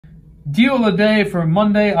Deal of the day for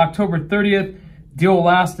Monday, October 30th. Deal will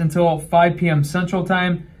last until 5 p.m. Central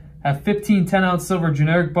Time. Have 15 10-ounce silver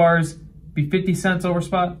generic bars, be 50 cents over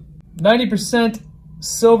spot. 90%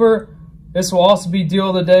 silver. This will also be deal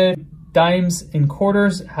of the day. Dimes and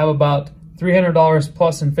quarters have about $300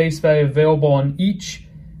 plus in face value available on each.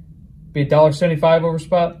 Be $1.75 over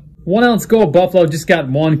spot. 1 ounce gold buffalo, just got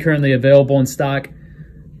one currently available in stock.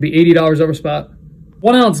 Be $80 over spot.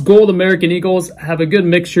 1 ounce gold American Eagles have a good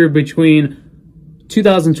mixture between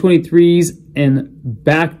 2023s and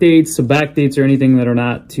back dates. So back dates are anything that are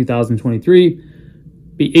not 2023.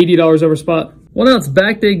 Be $80 over spot. 1 ounce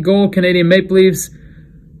backdate gold Canadian Maple Leafs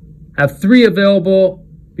have 3 available.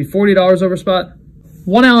 Be $40 over spot.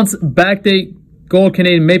 1 ounce backdate gold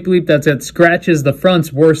Canadian Maple Leaf that's got scratches. The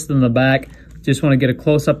front's worse than the back. Just want to get a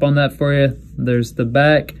close up on that for you. There's the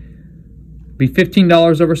back. Be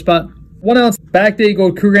 $15 over spot. 1 ounce backdate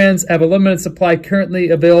gold Krugerrands have a limited supply currently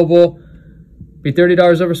available. Be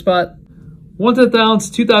 $30 over spot. 1/10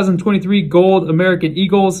 ounce 2023 gold American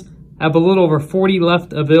Eagles have a little over 40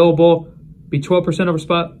 left available. Be 12% over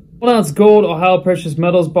spot. 1 ounce gold Ohio Precious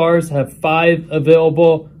Metals bars have 5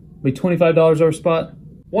 available. Be $25 over spot.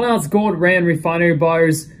 1 ounce gold Rand Refinery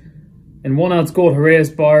bars and 1 ounce gold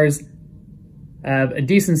Heraeus bars have a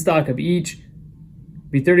decent stock of each.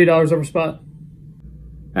 Be $30 over spot.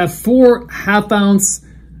 Have 4 1/2 ounce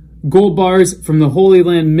gold bars from the Holy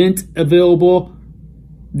Land Mint available.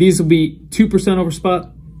 These will be 2% over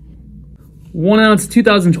spot. 1 ounce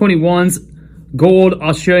 2021s gold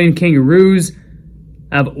Australian Kangaroos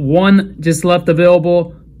have 1 just left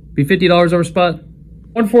available. Be $50 over spot.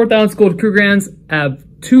 1/4 ounce gold Krugerrands have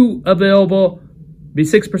 2 available. Be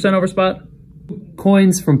 6% over spot.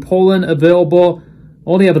 Coins from Poland available.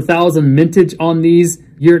 Only have 1,000 mintage on these.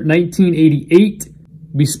 Year 1988.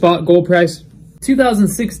 Be spot gold price.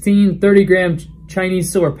 2016 30-gram Chinese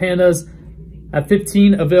silver pandas have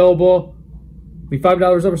 15 available. Be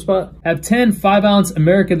 $5 over spot. Have 10 5-ounce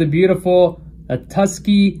America the Beautiful, a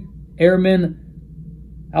Tuskegee Airman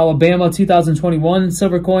Alabama 2021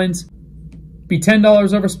 silver coins. Be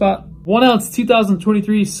 $10 over spot. 1 ounce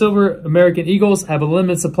 2023 silver American Eagles have a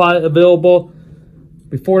limited supply available.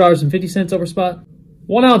 Be $4.50 over spot.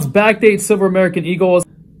 1 ounce backdate silver American Eagles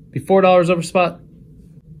be $4 over spot.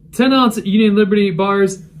 10 ounce Union Liberty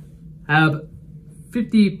bars have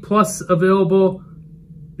 50 plus available.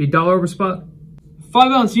 Be $1 over spot.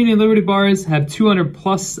 5 ounce Union Liberty bars have 200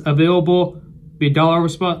 plus available. Be $1 over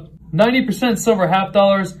spot. 90% silver half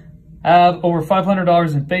dollars have over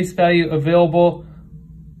 $500 in face value available.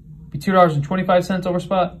 Be $2.25 over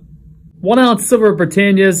spot. 1 ounce silver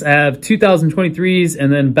Britannias have 2023s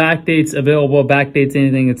and then backdates available. Backdates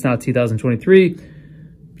anything that's not 2023.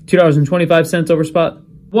 $2.25 over spot.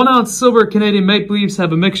 1 ounce silver Canadian Maple Leafs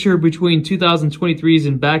have a mixture between 2023s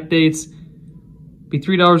and backdates. Be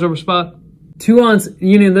 $3 over spot. 2 ounce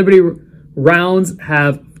Union Liberty rounds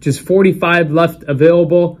have just 45 left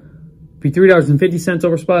available. Be $3.50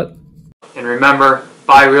 over spot. And remember,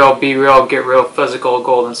 buy real, be real, get real physical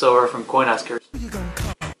gold and silver from Coin Huskers.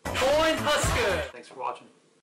 Coin Huskers! Thanks for watching.